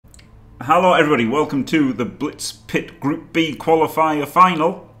Hello everybody, welcome to the Blitz Pit Group B Qualifier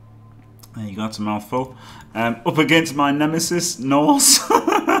Final. There you go, that's a mouthful. Up against my nemesis, Norse.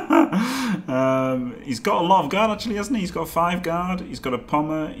 He's got a lot of guard actually, hasn't he? He's got a 5 guard, he's got a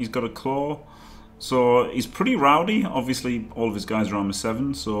pommer, he's got a claw. So he's pretty rowdy. Obviously all of his guys are armor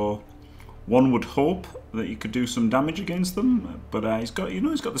 7, so one would hope that you could do some damage against them. But he's got,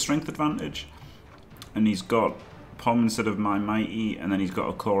 he's got the strength advantage. And he's got Pom instead of my mighty, and then he's got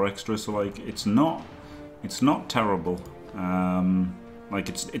a claw extra, so like it's not terrible. Like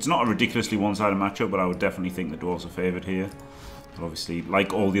it's not a ridiculously one-sided matchup, but I would definitely think the dwarves are favoured here. But obviously,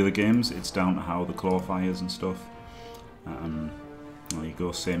 like all the other games, it's down to how the claw fires and stuff. There you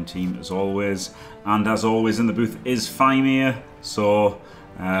go, same team as always, and as always in the booth is Faemir. So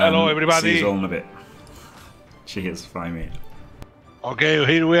hello everybody. See you all in a bit. Cheers, Faemir. Okay,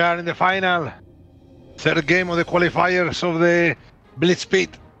 here we are in the final. Third game of the qualifiers of the Blitz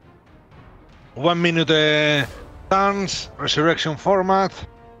Pit. 1 minute turns, resurrection format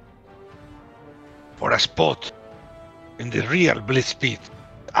for a spot in the real Blitz Pit.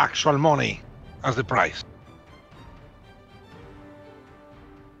 Actual money as the prize.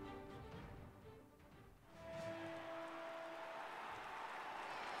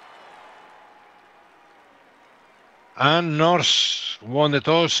 And Norse won the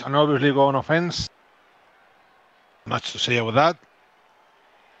toss and obviously go on offense. Much to say about that.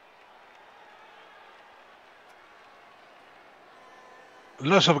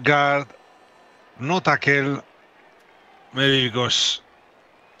 Loss of guard, no tackle, maybe because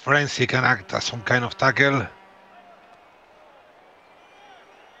Frenzy can act as some kind of tackle.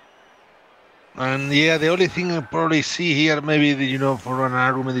 And yeah, the only thing I probably see here, maybe, for an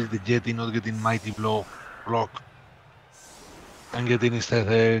argument is the Jetty not getting mighty block and getting instead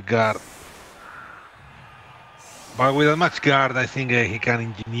the guard. But with that much guard, I think he can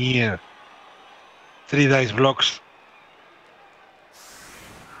engineer 3 dice blocks.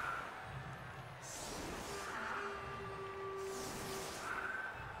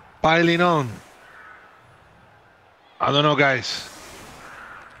 Piling on. I don't know, guys.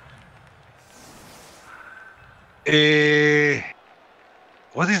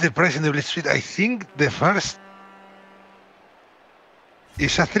 What is the price in the Blitz Pit? I think the first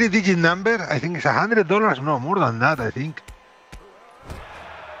it's a 3-digit number. I think it's $100. No, more than that, I think.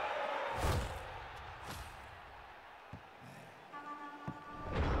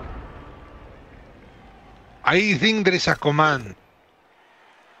 I think there is a command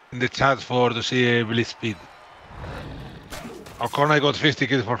in the chat to see a Blitz Pit. O'Connor got 50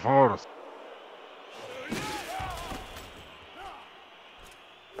 kills for 4th.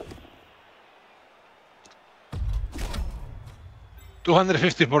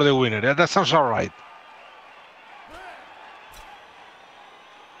 $250 for the winner. Yeah, that sounds all right.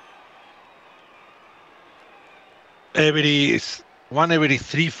 Every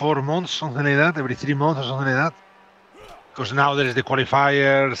 3-4 months, something like that. Every 3 months or something like that. Because now there is the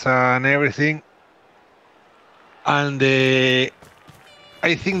qualifiers and everything. And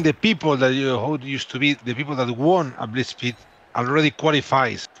I think the people that used to be the people that won a Blitz Pit already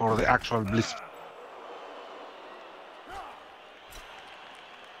qualifies for the actual Blitz Pit.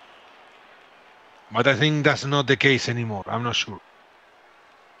 But I think that's not the case anymore. I'm not sure.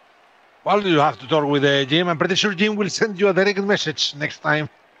 Well, you have to talk with Jim. I'm pretty sure Jim will send you a direct message next time.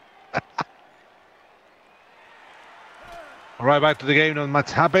 All right, back to the game. Not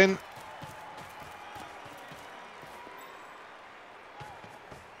much happened.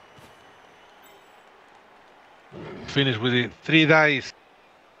 Finish with the 3 dice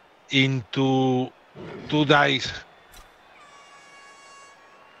into 2 dice.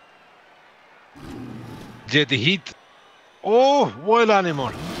 Jetty hit. Oh, wild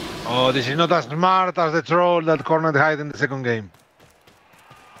animal. Oh, this is not as smart as the troll that cornered Hyde in the second game.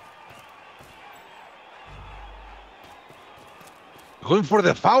 Going for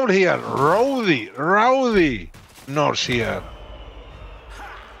the foul here. Rowdy. Norse here.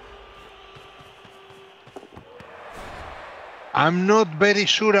 I'm not very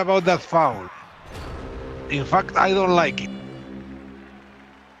sure about that foul. In fact, I don't like it.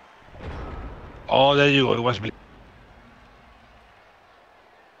 Oh, there you go. It was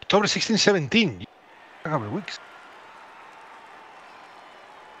October 16, 17. A couple of weeks.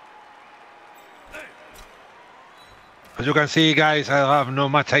 As you can see, guys, I have no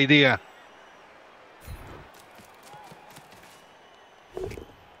much idea.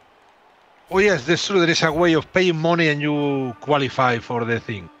 Oh yes, that's true. There is a way of paying money and you qualify for the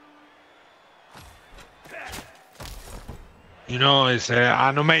thing. It's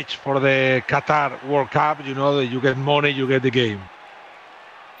an homage for the Qatar World Cup. You get money, you get the game.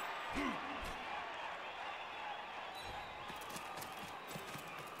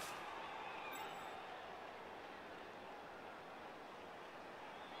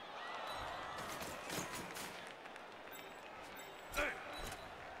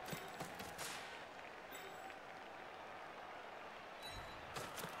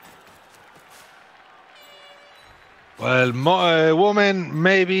 Well, woman,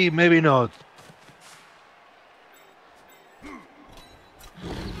 maybe, maybe not.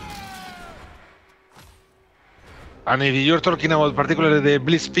 And if you're talking about particularly the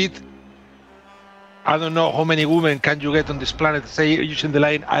Blitz speed, I don't know how many women can you get on this planet say using the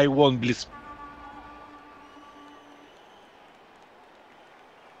line, I want Blitz.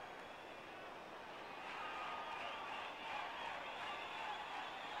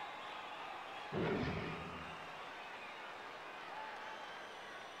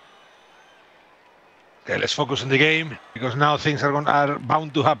 Okay, let's focus on the game, because now things are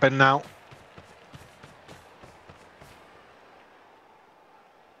bound to happen now.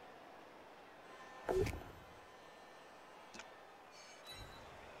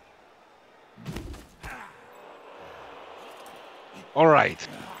 All right.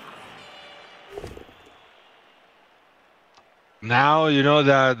 Now you know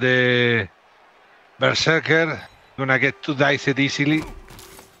that the Berserker gonna get two diced easily.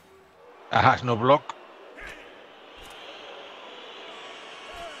 Has no block.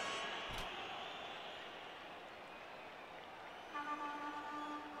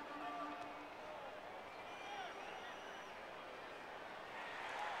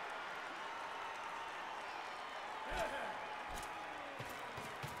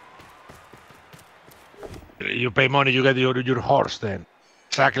 You pay money, you get your horse then.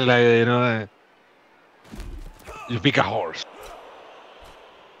 Exactly like, you know, you pick a horse.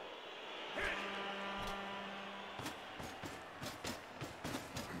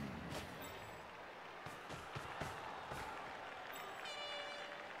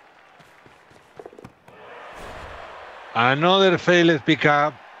 Another failed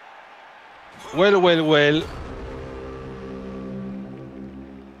pickup. Well, well, well.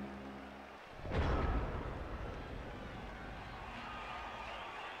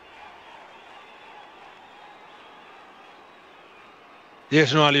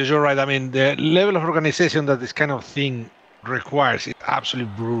 Yes, no, Alius, you're right. I mean, the level of organization that this kind of thing requires is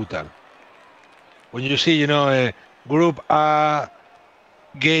absolutely brutal. When you see, you know, a group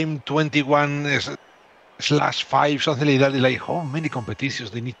game 21/5, something like that, like how many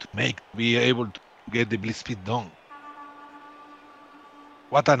competitions they need to make to be able to get the Blitz speed done.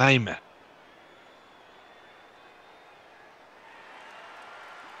 What a nightmare.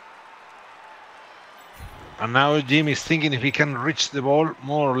 And now Jim is thinking if he can reach the ball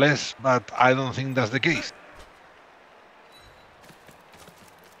more or less, but I don't think that's the case.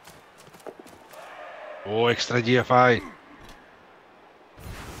 Oh, extra GFI.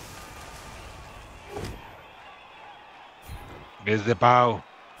 Gets the POW.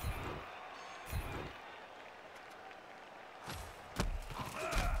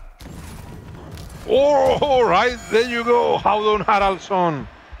 Oh, all right, there you go, Howdon Haraldsson.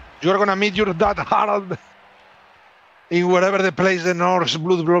 You're gonna meet your dad, Harald, in wherever the place the Norse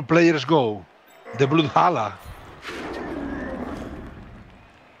Blood players go. The Bloodhalla.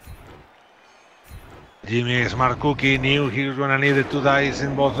 Jimmy, smart cookie, knew he was gonna need the two dice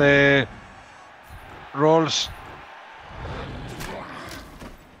in both the rolls.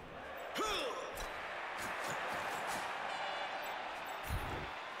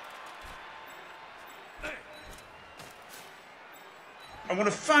 I want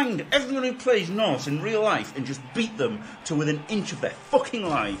to find everyone who plays Norse in real life and just beat them to within an inch of their fucking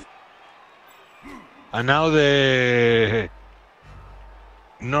life. And now the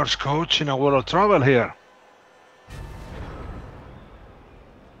Norse coach in a world of trouble here.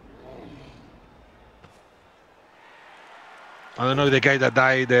 I don't know if the guy that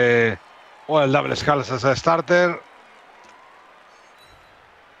died, well, double skulls as a starter.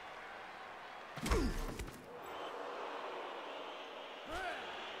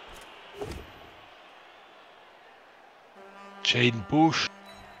 Chain push.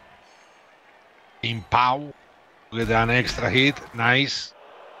 In POW. With an extra hit. Nice.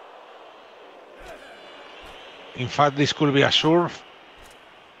 In fact, this could be a surf.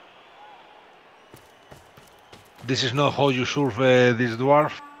 This is not how you surf this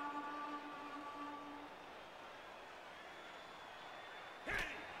dwarf.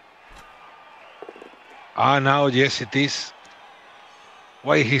 Ah, now yes, it is.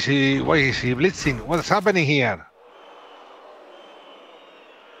 Why is he blitzing? What's happening here?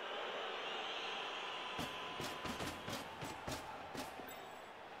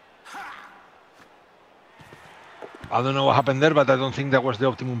 I don't know what happened there, but I don't think that was the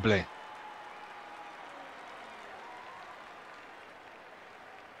optimum play.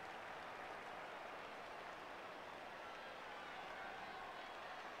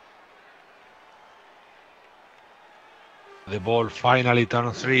 The ball finally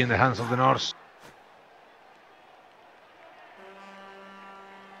turn 3 in the hands of the Norse.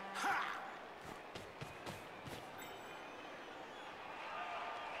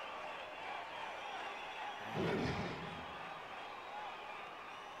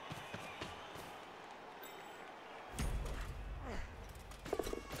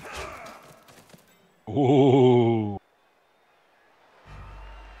 Ooh.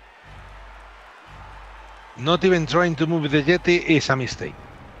 Not even trying to move the jetty is a mistake.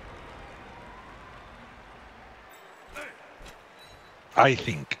 I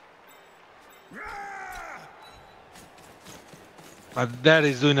think. But that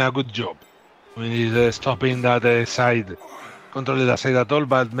is doing a good job. I mean, he's stopping that side, controlling that side at all,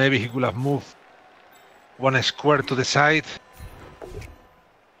 but maybe he could have moved one square to the side.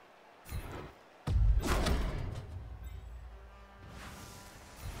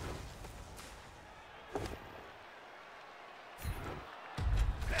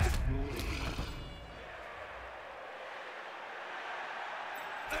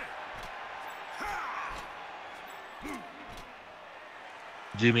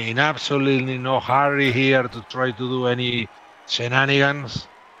 Jimmy in absolutely no hurry here to try to do any shenanigans.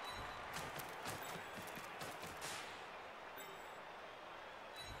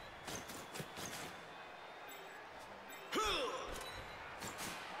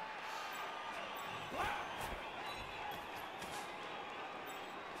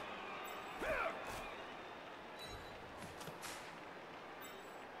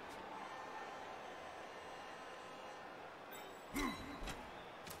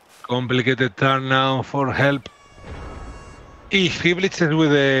 Complicated turn now for help. If he blitzes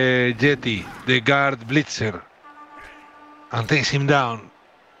with the jetty, the guard blitzer, and takes him down,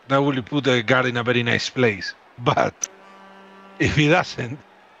 that will put the guard in a very nice place. But if he doesn't,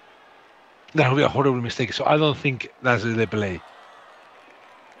 that will be a horrible mistake. So I don't think that's the play.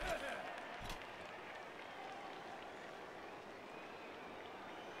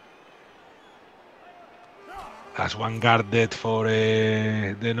 That's one guard dead for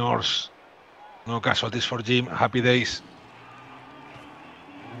the Norse. No casualties for Jim. Happy days.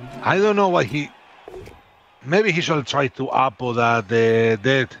 I don't know why he... Maybe he should try to apple that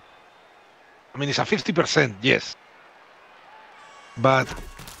dead. I mean, it's a 50%, yes. But...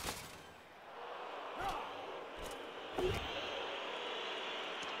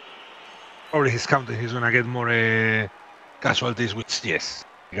 Or he's counting, he's gonna get more casualties, which, yes,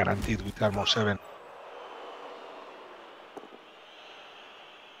 guaranteed with Armor 7.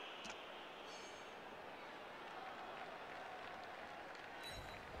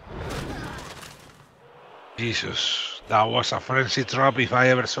 Jesus, that was a frenzy trap if I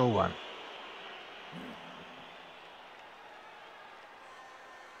ever saw one.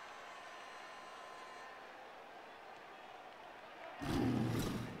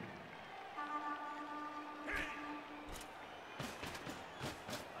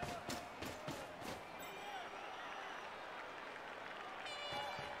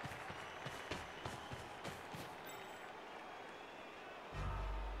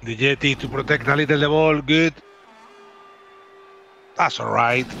 The jetty to protect a little the ball, good. That's all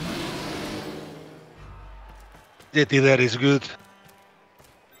right. Jetty there is good.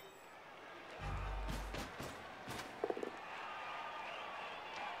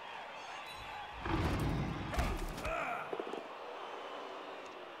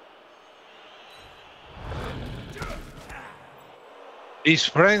 His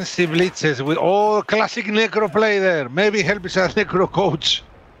frenzy blitzes with all classic Necro play there. Maybe help is a Necro coach.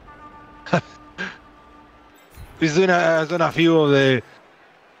 He's doing has done a few of the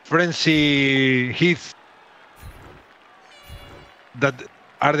frenzy hits that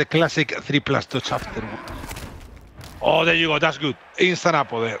are the classic 3+ touch after. Oh, there you go. That's good. Instant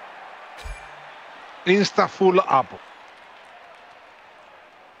apple there. Insta full apple.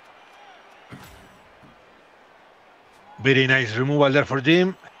 Very nice removal there for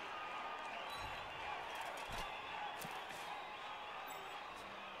Jim.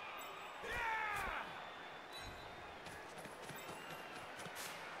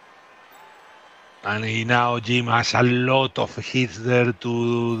 And now Jim has a lot of hits there to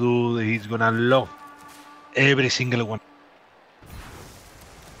do. He's gonna love every single one.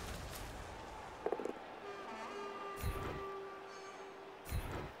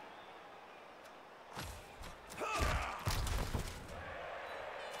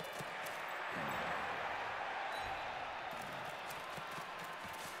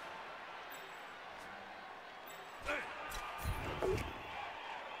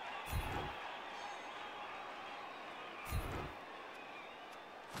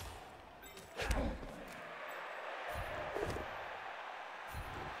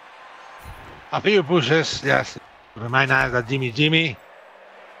 A few pushes, just to remind us that Jimmy.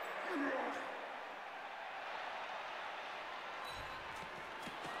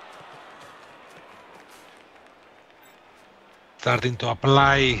 Starting to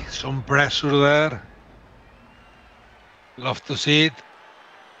apply some pressure there. Love to see it.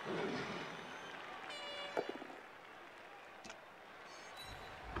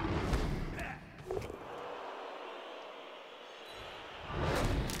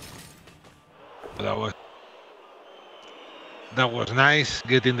 That was nice,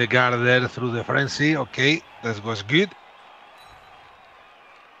 getting the guard there through the frenzy. Okay, that was good.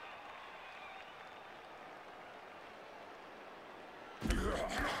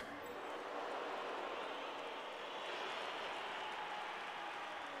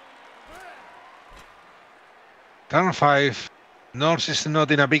 Turn 5. Norse is not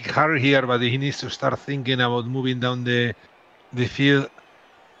in a big hurry here, but he needs to start thinking about moving down the field.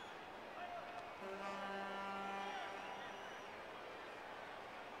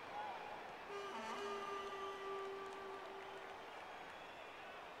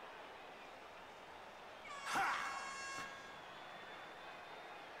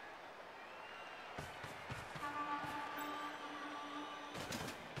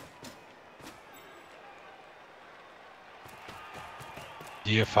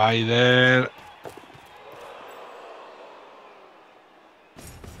 GFI there.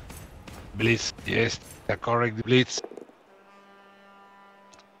 Blitz, yes, the correct Blitz.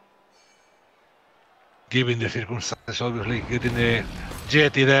 Given the circumstances, obviously, getting the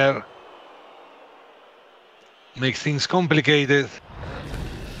jetty there makes things complicated.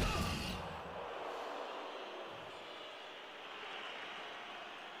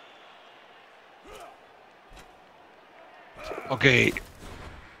 Okay.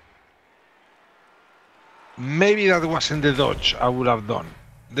 Maybe that wasn't the dodge I would have done.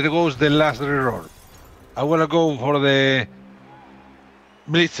 There goes the last reroll. I want to go for the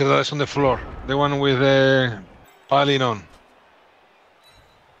Blitzer that's on the floor. The one with the piling on.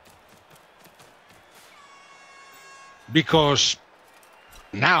 Because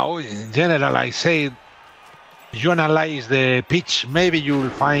now, in general, I say, you analyze the pitch, maybe you'll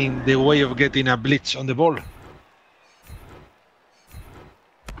find the way of getting a blitz on the ball.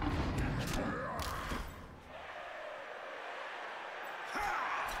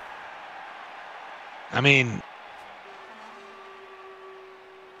 I mean,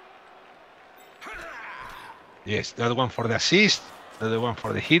 yes, that one for the assist, the other one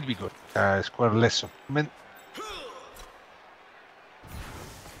for the hit because square less of movement.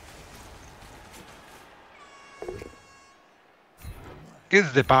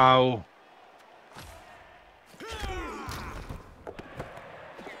 Gets the pow.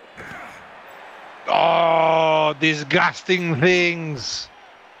 Oh, disgusting things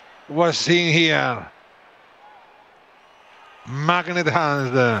was seen here. Magnet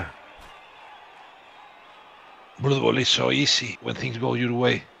hands there. Blood Bowl is so easy when things go your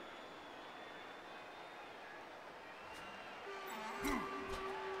way.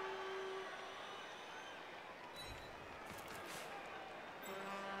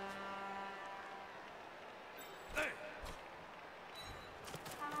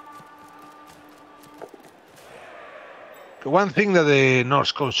 One thing that the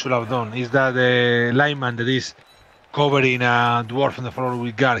Norse coach should have done is that the lineman that is covering a dwarf on the floor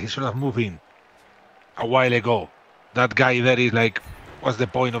with guard, he should have moved in a while ago. That guy there is like, what's the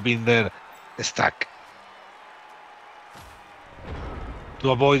point of being there stuck?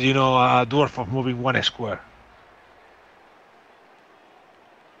 To avoid, you know, a dwarf of moving one square.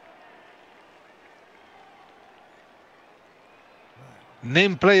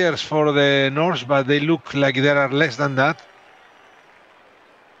 Name players for the Norse, but they look like there are less than that.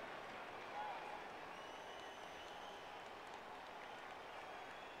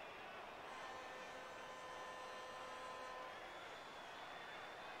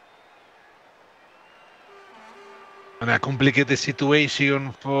 And a complicated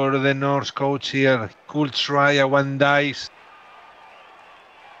situation for the Norse coach here. Could try a one dice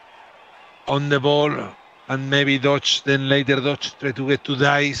on the ball and maybe dodge, then later dodge, try to get two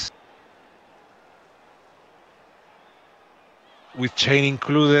dice with chain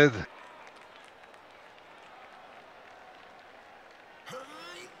included.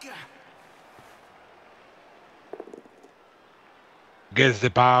 Gets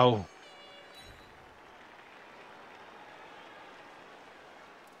the pow.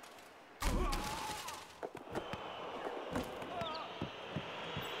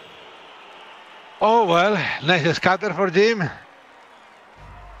 Oh, well, nice scatter for Jim.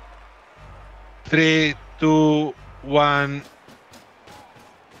 3, 2, 1.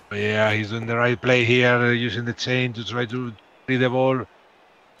 Yeah, he's doing the right play here, using the chain to try to free the ball.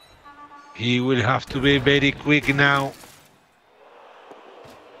 He will have to be very quick now.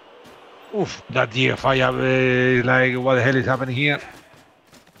 Oof, that GFI, like, what the hell is happening here?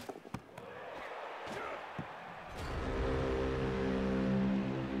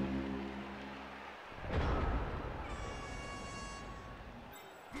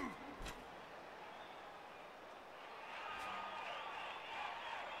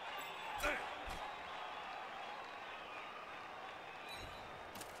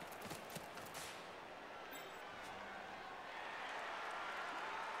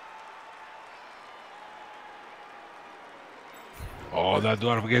 Oh, that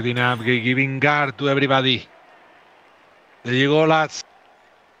dwarf getting up, giving guard to everybody. There you go, lads.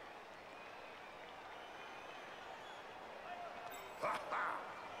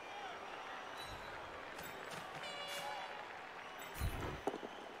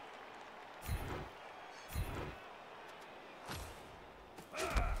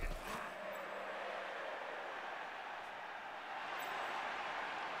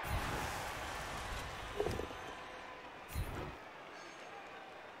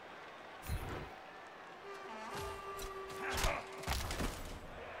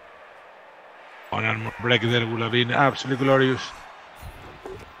 An armor break there would have been absolutely glorious.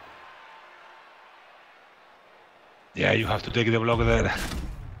 Yeah, you have to take the block there.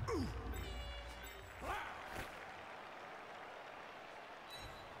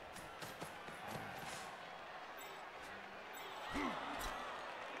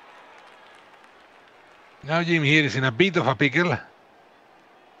 Now Jim here is in a bit of a pickle.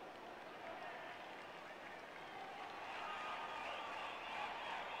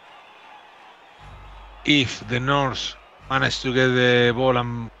 If the Norse manage to get the ball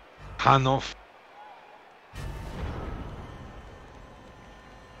and hand off.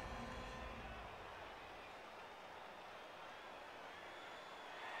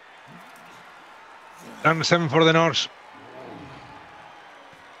 Turn 7 for the Norse.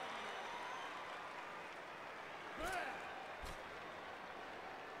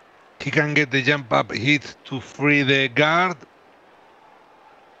 He can get the jump up hit to free the guard.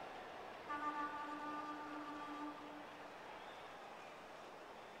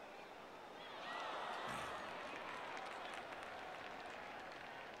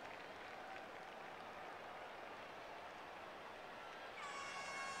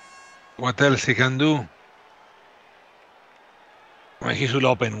 What else he can do? Well, he should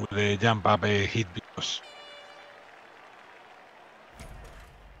open with the jump up hit because...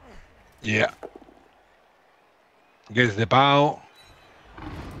 Yeah. Gets the pow.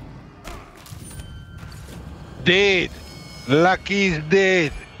 Dead. Lucky is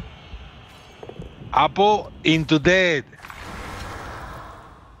dead. Apo into dead.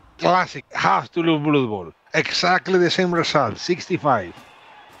 Classic. Has to lose Blood Bowl. Exactly the same result. 65.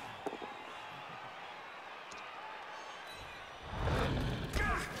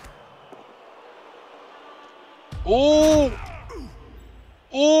 Oh!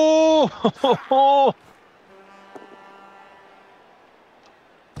 Oh!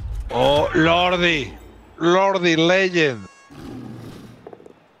 Oh, Lordy! Lordy, legend!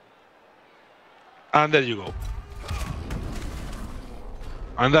 And there you go.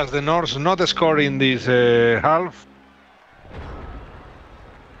 And that's the Norse not scoring this half.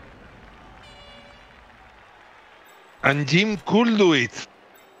 And Jim could do it.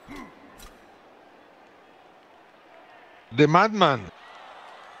 The madman.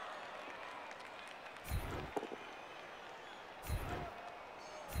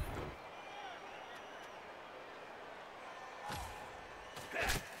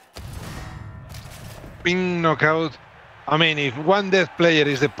 Ping knockout. I mean, if one death player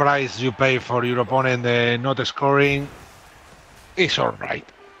is the price you pay for your opponent not scoring, it's all right.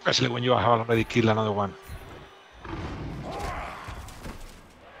 Especially when you have already killed another one.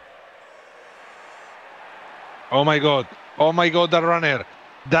 Oh my god. Oh my god, that runner.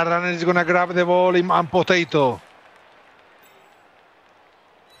 That runner is gonna grab the ball and potato.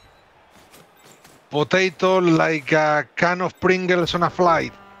 Potato like a can of Pringles on a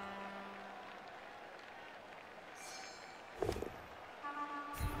flight.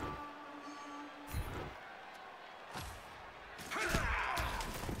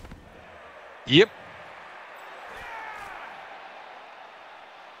 Yep.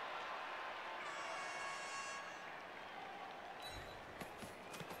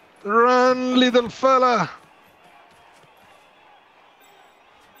 Run, little fella.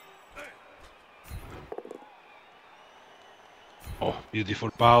 Oh,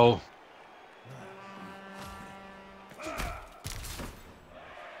 beautiful bow.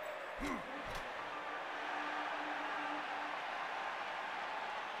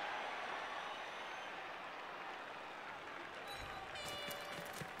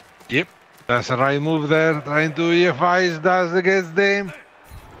 Yep, that's the right move there. Trying to EFIs, that gets them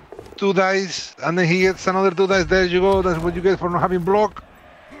 2 dice, and then he gets another 2 dice. There you go. That's what you get for not having block.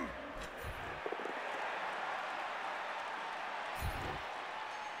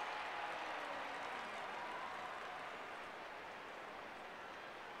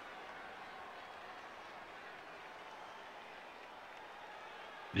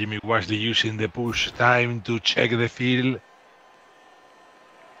 Jimmy wisely using the push time to check the field.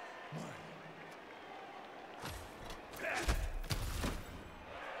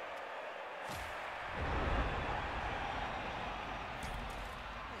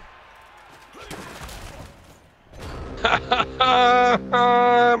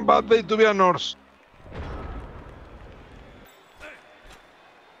 Bad day to be a Norse.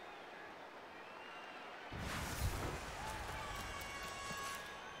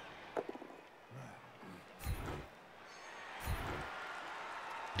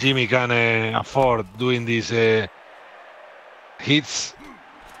 Jimmy can afford doing these hits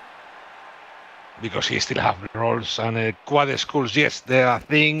because he still have rolls and quad skulls. Yes, they're a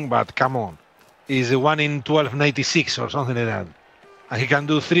thing, but come on, he's 1 in 1296 or something like that, and he can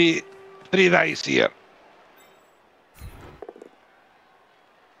do three dice here.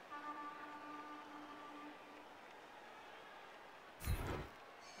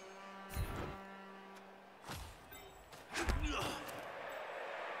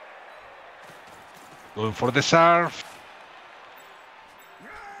 Going for the serve.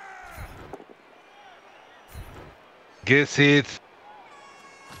 Gets it.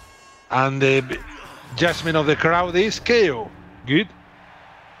 And the judgment of the crowd is KO. Good.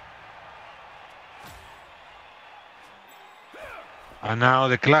 And now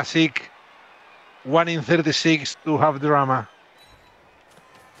the classic 1 in 36 to have drama.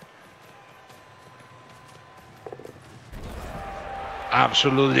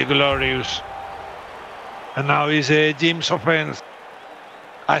 Absolutely glorious. And now is Jim's offense.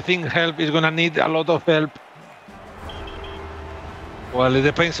 I think help is gonna need a lot of help. Well, it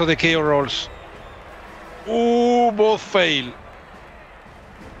depends on the KO rolls. Ooh, both fail.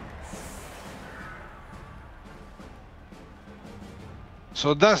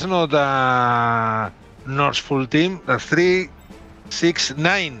 So that's not a Norse full team. That's 3, 6,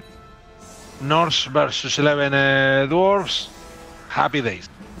 9 Norse versus 11 dwarves. Happy days.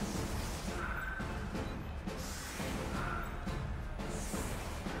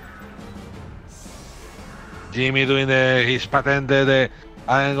 Jimmy doing his patented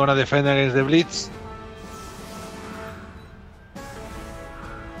I'm gonna defend against the Blitz.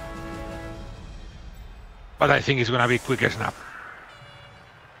 But I think it's gonna be quick snap.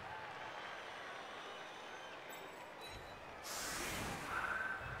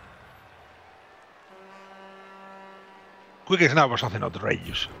 Quick snap or something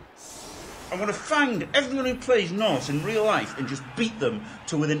outrageous. I want to find everyone who plays Norse in real life and just beat them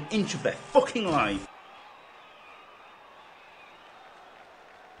to within an inch of their fucking life.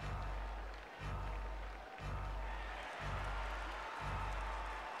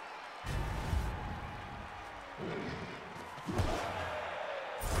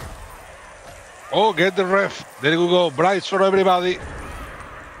 Oh, get the ref. There we go. Brights for everybody.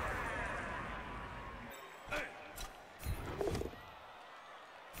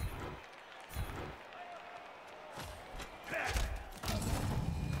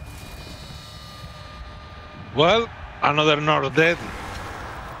 Well, another North dead.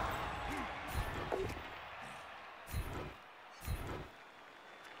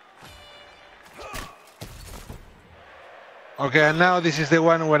 Okay, and now this is the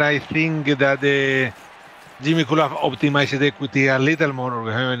one where I think that Jimmy could have optimized the equity a little more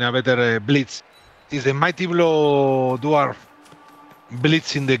or having a better blitz. Is the Mighty Blow Dwarf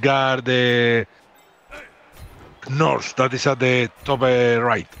blitz in the guard Norse, that is at the top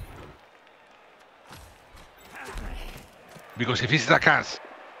right. Because if it's a cast,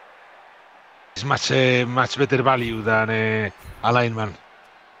 it's much better value than alignment.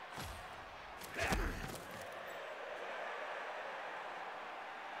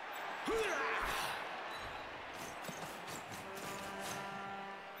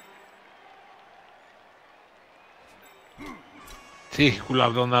 See, he could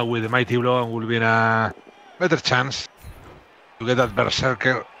have done that with the Mighty Blow and would be in a better chance to get that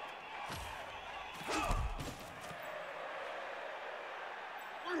Berserker.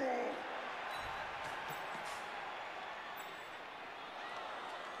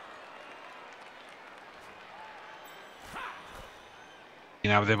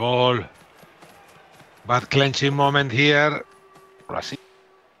 Have the ball. Bad clenching moment here. Brazil.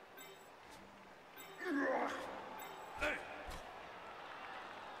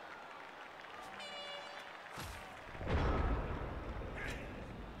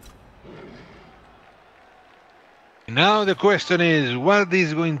 Now the question is, what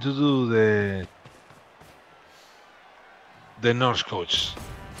is going to do the Norse coach?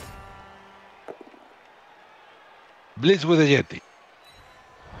 Blitz with the jetty.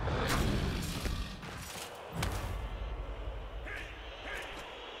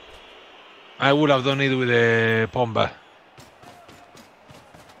 I would have done it with the Pomba.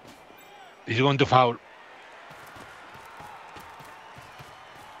 He's going to foul.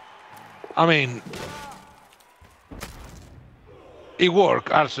 I mean, it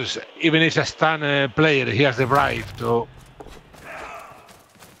worked. Also, even if he's a stun player, he has the bribe. So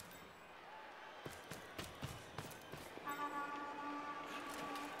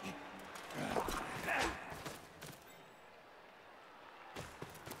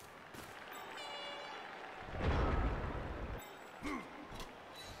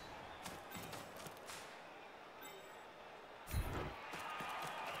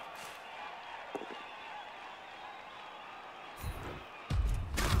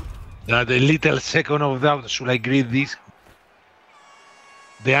that a little second of doubt, should I grid this?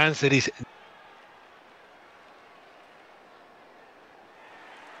 The answer is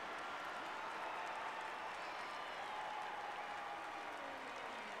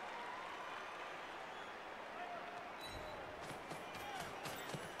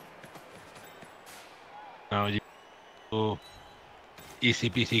now you go easy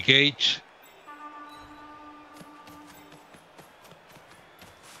peasy cage.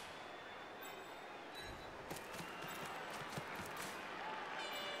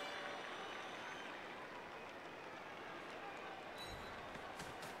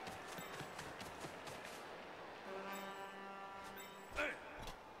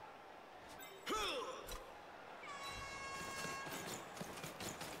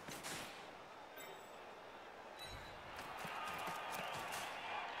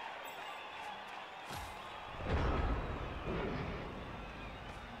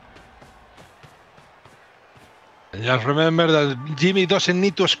 And just remember that Jimmy doesn't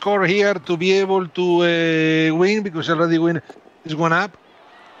need to score here to be able to win, because already win is one up.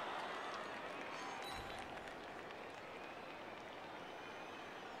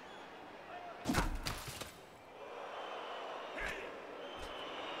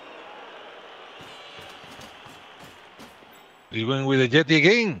 He's going with the jetty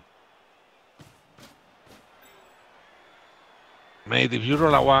again. Mate, if you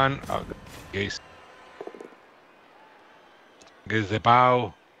roll a one, oh, case. Gets the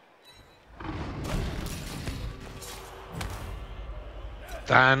pow.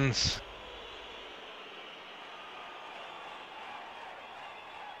 Stands.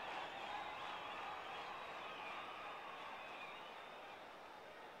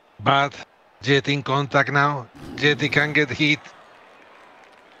 But Jetty in contact now. Jetty can get hit.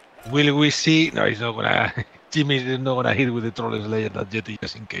 Will we see? No, he's not gonna. Jimmy is not gonna hit with the Troll Slayer that Jetty,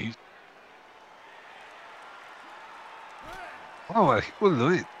 just in case. Oh, well, he could do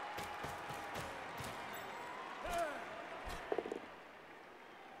it.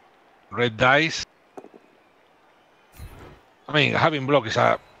 Red dice. I mean, having block is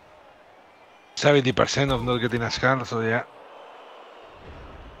a 70% of not getting a scan, so yeah.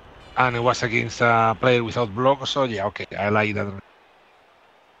 And it was against a player without block, so yeah, okay, I like that.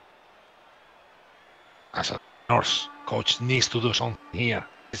 As a Norse coach needs to do something here.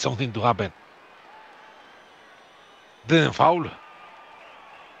 It's something to happen. Didn't foul.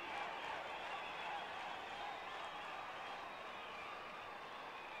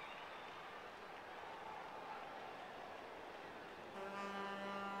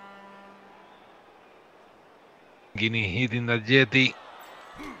 Guinea hitting the jetty.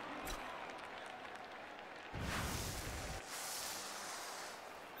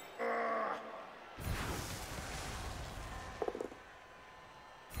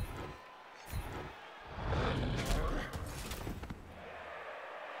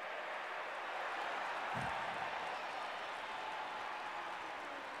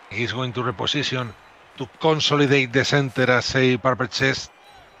 He's going to reposition to consolidate the center as a purple chest.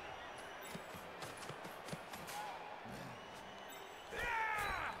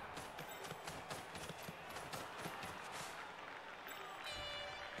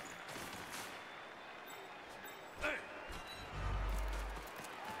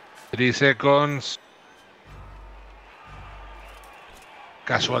 Three seconds.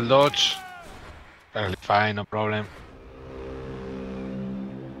 Casual dodge. Perfectly fine, no problem.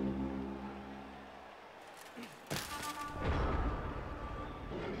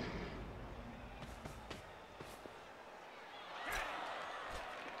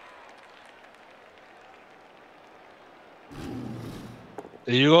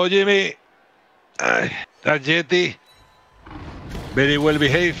 There you go, Jimmy. That jetty. Very well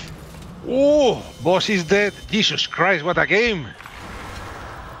behaved. Oh, boss is dead. Jesus Christ, what a game.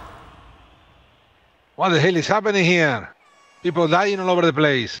 What the hell is happening here? People dying all over the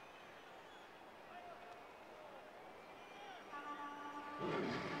place.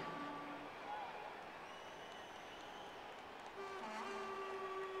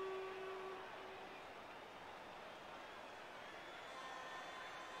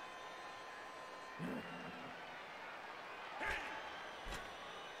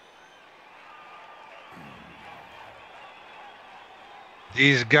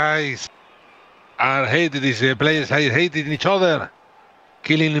 These guys are hated, these players are hating each other,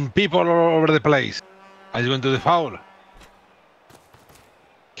 killing people all over the place. He's going to the foul.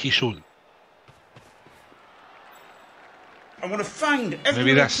 He should. I want to find Maybe everyone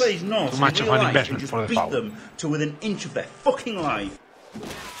who that's plays Norse too in much of real an life investment and just for the beat foul. them to within an inch of their fucking life.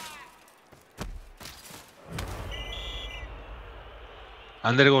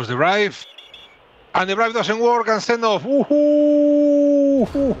 And there goes the drive. And the drive doesn't work and send off. Woohoo!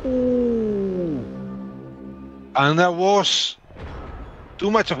 And that was too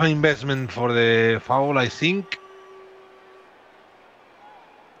much of an investment for the foul, I think.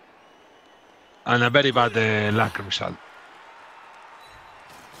 And a very bad luck result.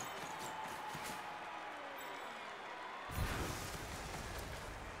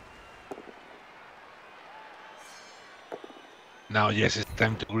 Now, yes, it's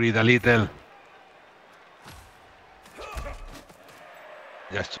time to breathe a little.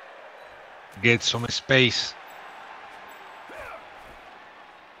 Just get some space.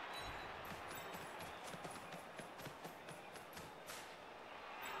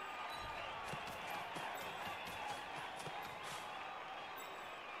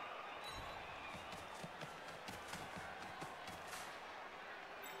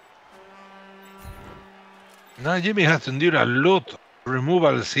 Now Jimmy has to endure a lot of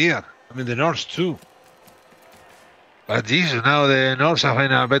removals here. I mean, the Norse too. But Jesus, now the Norse are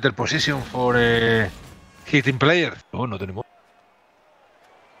in a better position for hitting players. Oh, not anymore.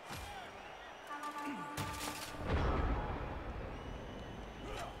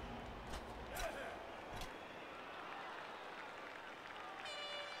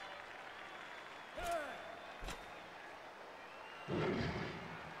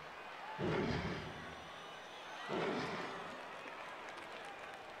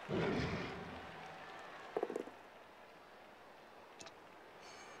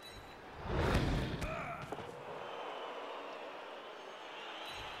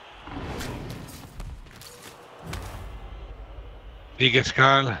 Big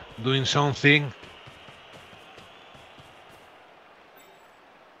Skull doing something.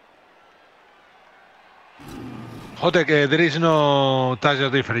 Hotek, there is no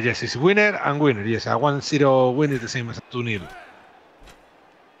touchdown difference. Yes, it's winner and winner. Yes, a 1-0 win is the same as a 2-0.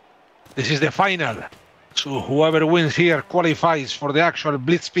 This is the final. So whoever wins here qualifies for the actual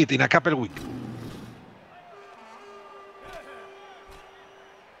Blitz pit in a couple weeks.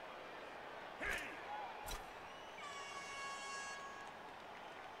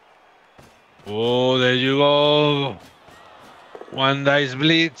 Oh, there you go. One dice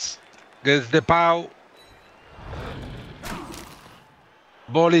Blitz. Gets the POW.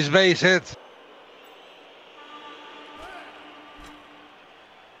 Ball is based.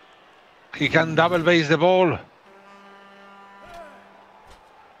 He can double base the ball.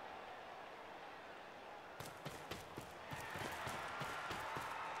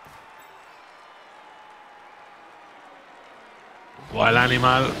 Wild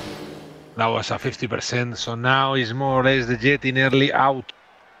animal. That was a 50%, so now is more or less the jetty nearly out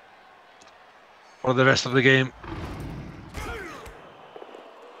for the rest of the game.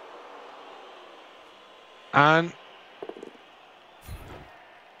 And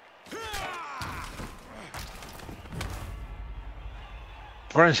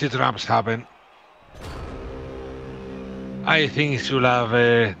frenzy traps happen. I think he should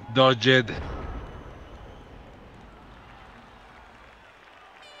have dodged.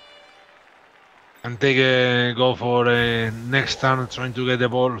 And take a go for next turn, trying to get the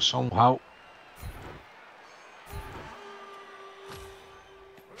ball somehow.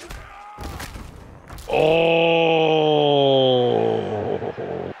 Oh,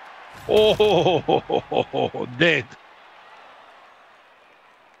 oh, dead.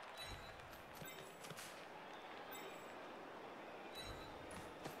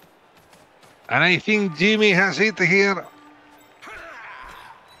 And I think Jimmy has it here.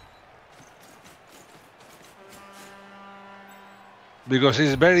 Because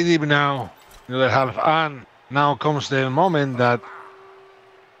it's very deep now, the other half, and now comes the moment that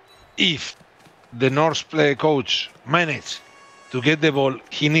if the Norse play coach manage to get the ball,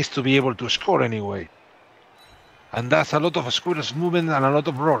 he needs to be able to score anyway. And that's a lot of squares movement and a lot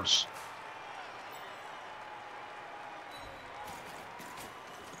of rolls.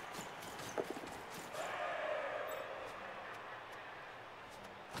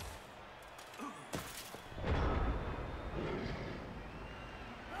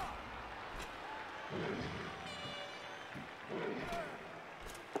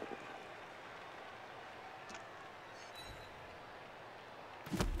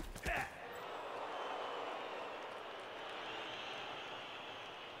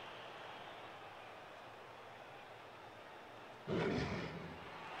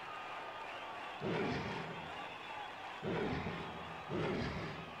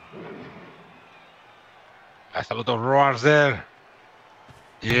 That's a lot of roars there.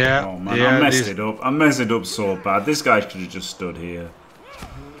 Yeah. Oh man, yeah, I messed it up. I messed it up so bad. This guy should have just stood here.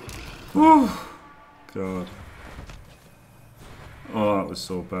 Whew. God. Oh, that was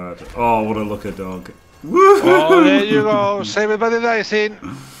so bad. Oh, what a looker dog. Oh, there you go. Save it by the dicing.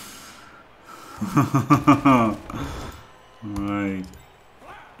 Right.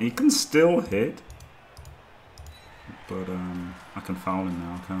 He can still hit. But I can foul him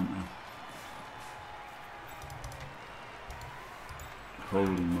now, can't I? Holy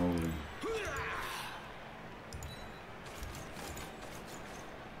moly.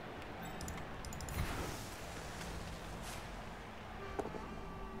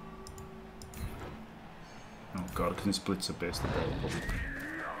 Oh god, can this Blitzer base the ball? Probably.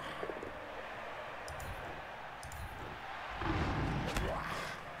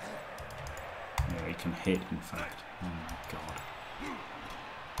 Yeah, he can hit, in fact. Oh my god.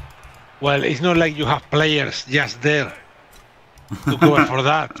 Well, it's not like you have players just there to go for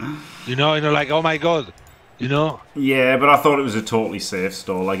that. You know, like, oh my god, you know. Yeah, but I thought it was a totally safe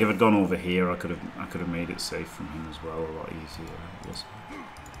stall. Like if it had gone over here, I could have made it safe from him as well, a lot easier. It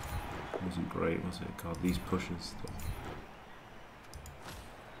wasn't great, was it? God, these pushes.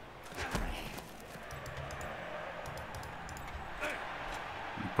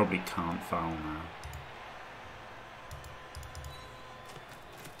 You probably can't foul now.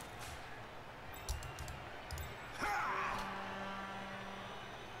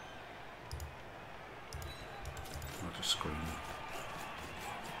 Screen.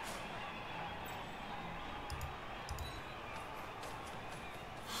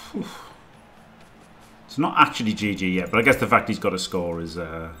 It's not actually GG yet, but I guess the fact he's got a score is.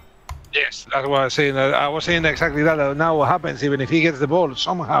 Yes, that's what I was saying. I was saying exactly that. Now what happens, even if he gets the ball,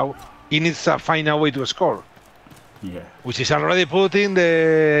 somehow he needs to find a way to score. Yeah. Which is already putting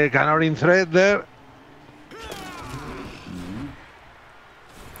the canary in thread there.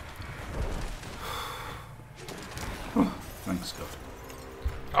 Thanks, God.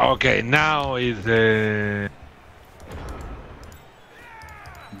 Okay, now is Now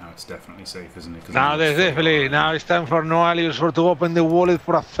it's definitely safe, isn't it? now there's definitely now it's time for Noalius to open the wallet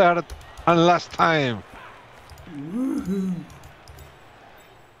for a third and last time. Woohoo.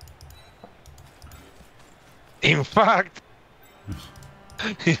 In fact,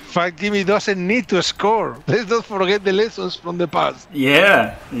 Jimmy doesn't need to score. Let's not forget the lessons from the past.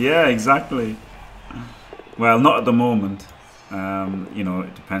 Yeah, exactly. Well, not at the moment. You know,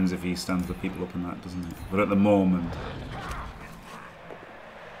 it depends if he stands the people up in that, doesn't it? But at the moment,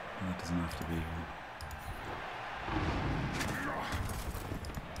 that doesn't have to be.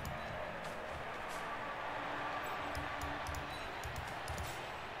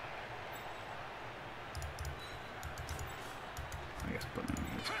 I guess putting him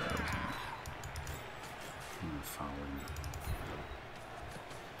here is better, isn't it? Fouling.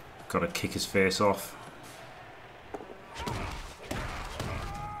 Got to kick his face off.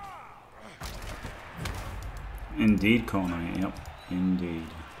 Indeed, corner. Yep, indeed.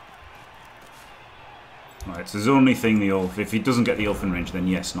 Right, so there's only thing the Ulf. If he doesn't get the Ulf in range, then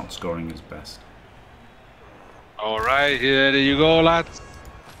yes, not scoring is best. All right, here you go, lads.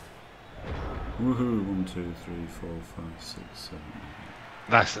 Woohoo! 1, 2, 3, 4, 5, 6, 7.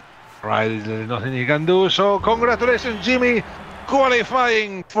 That's right. There's nothing he can do. So congratulations, Jimmy,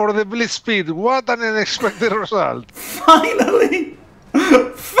 qualifying for the Blitz speed. What an unexpected result! Finally!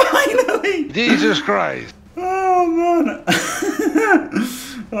 Finally! Jesus Christ! Oh man!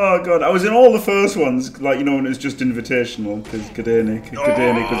 Oh god, I was in all the first ones, like, you know, when it was just invitational, because Gdanik was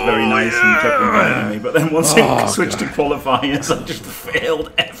very nice and kept inviting me, but then once it switched to qualifiers, I just failed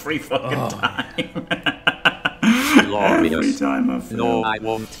every fucking time. Every time I failed. No, I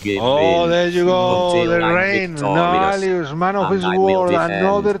won't give Oh, in there you go, until the I'm rain. victorious. Noalius, man of his And I will word, defend.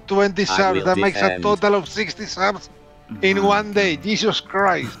 another 20 I subs. will That makes a defend. total of 60 subs in one day. Jesus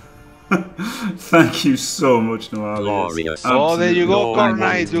Christ. Thank you so much, Noalius. Glorious. Oh, there you go, No, I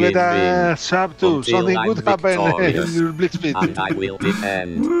Cornite. You won't get a give sub too. until Something I'm good happened in victorious. your Blitz pit. And I will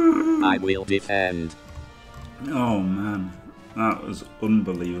defend. I will defend. Oh man, that was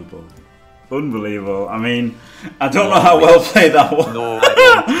unbelievable. Unbelievable. I mean, I don't know how well played that was. No,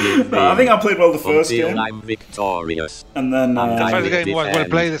 I won't give I think I played well the first until game. I'm victorious. And then, The I first will game was well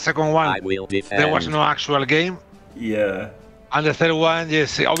defend. played. The second one, I will defend. there was no actual game. yeah. And the third one,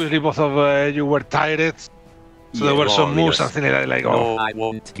 yes, obviously both of you were tired. So there were some moves, Glorious. something like that. Like, No, oh, I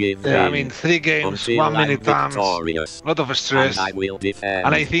won't give yeah, I in mean, 3 games, until 1 I'm minute times, a victorious. lot of stress. And I will defend.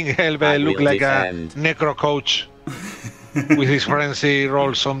 And I think Helve I looked will like defend. a necro coach with his frenzy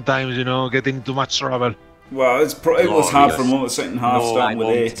role sometimes, you know, getting too much trouble. Well, it was hard for him on the second half, No, starting I with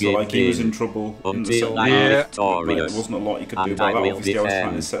won't 8, so like he was give in trouble in the until second I'm half. Yeah. Like, victorious. there wasn't a lot you could do And about I that. will Obviously, I was trying to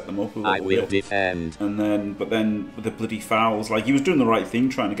defend. set them up a I little will bit. defend. But then with the bloody fouls, like he was doing the right thing,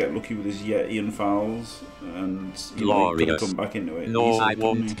 trying to get lucky with his Yetian fouls, and you know, he could have Glorious. come back into it. No, easily, I couldn't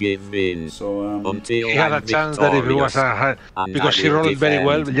won't he? give in So until He had I'm a chance that if he was victorious. And because I he will rolled very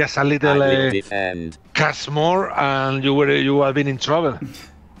well, defend. just a I little will defend. cash more, and you would have been in trouble.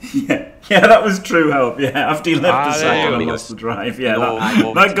 yeah, that was true help. Yeah, after he left the there you second and go. lost the drive. Yeah, No, I that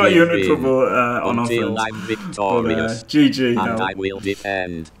won't got you give into in trouble on until offense. I'm victorious. But, GG And help. I will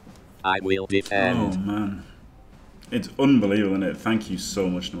defend. I will Oh defend. man, it's unbelievable, isn't it? Thank you so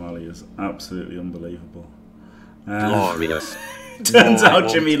much, Noali. It's absolutely unbelievable. Glorious. Turns No, I out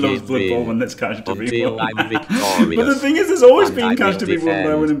won't Jimmy loves give Blood Bowl in when there's cash to be until won. I'm victorious. But the thing is, there's always And been I cash will to be won by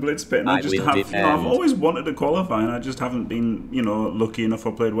defend. winning Blitz Pit, and I I just will have, you know, I've defend. always wanted to qualify, and I just haven't been, you know, lucky enough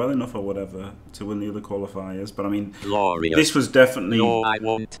or played well enough or whatever to win the other qualifiers. But I mean, Glorious. this was definitely No, I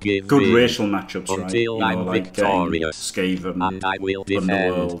won't give good in racial matchups, right? until You know, I'm like victorious. Skaven, And I will defend.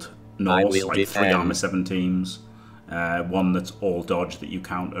 Underworld, I Norse, will like 3 defend. armor 7 teams. One that's all dodge that you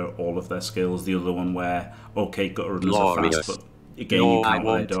counter all of their skills. The other one where gutter runners are Glorious. fast, but again No, you I can't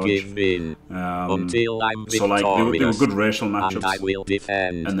won't dodge. give in until I'm So like they were victorious. good racial matchups, And I will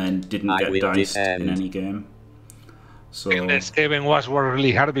defend. and then didn't I get will diced defend. in any game. So And the Skaven were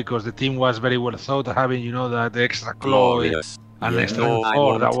really hard because the team was very well thought, having, you know, that extra claw Glorious. and Yeah. extra No, I 4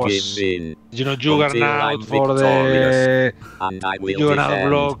 won't that was, give in you know, until I'm Juggernaut for the victorious. And I will Juggernaut defend.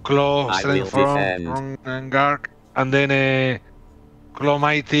 block, claw, I strength will defend. from Garg, and then claw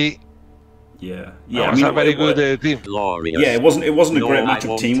mighty. yeah, That I was mean, a very good team. Glorious. yeah, it wasn't a No, great I matchup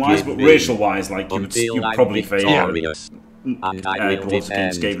won't team wise, give but in racial wise, like until you'd I'm probably favour victorious. And I will Dwarves against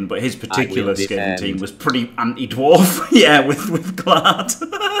defend. Skaven, but his particular I will Skaven defend. team was pretty anti-dwarf, yeah, with Glad.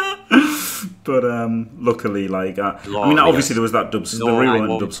 But luckily, like, I mean, Glorious. obviously there was that dub. No, the I reroll and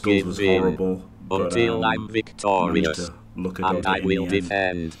won't dub skulls give was in horrible. But, until I'm managed victorious. to look at And it I in will the end.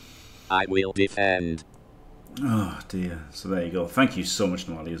 defend. I will defend. Oh dear. So there you go. Thank you so much,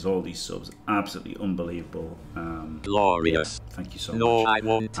 Noali. As all these subs, absolutely unbelievable. Glorious. Thank you so No, much. I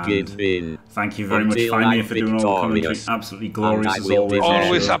won't And give in Thank you very much, until Faemir, I'm for doing all the commentary. victorious. Absolutely And glorious I as will always. defend.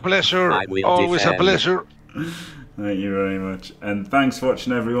 Always a pleasure. I will Always a defend. pleasure. Thank you very much. And thanks for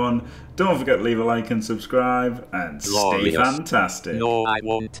watching, everyone. Don't forget to leave a like and subscribe. And stay Glorious. fantastic. No, I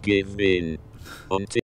won't give in until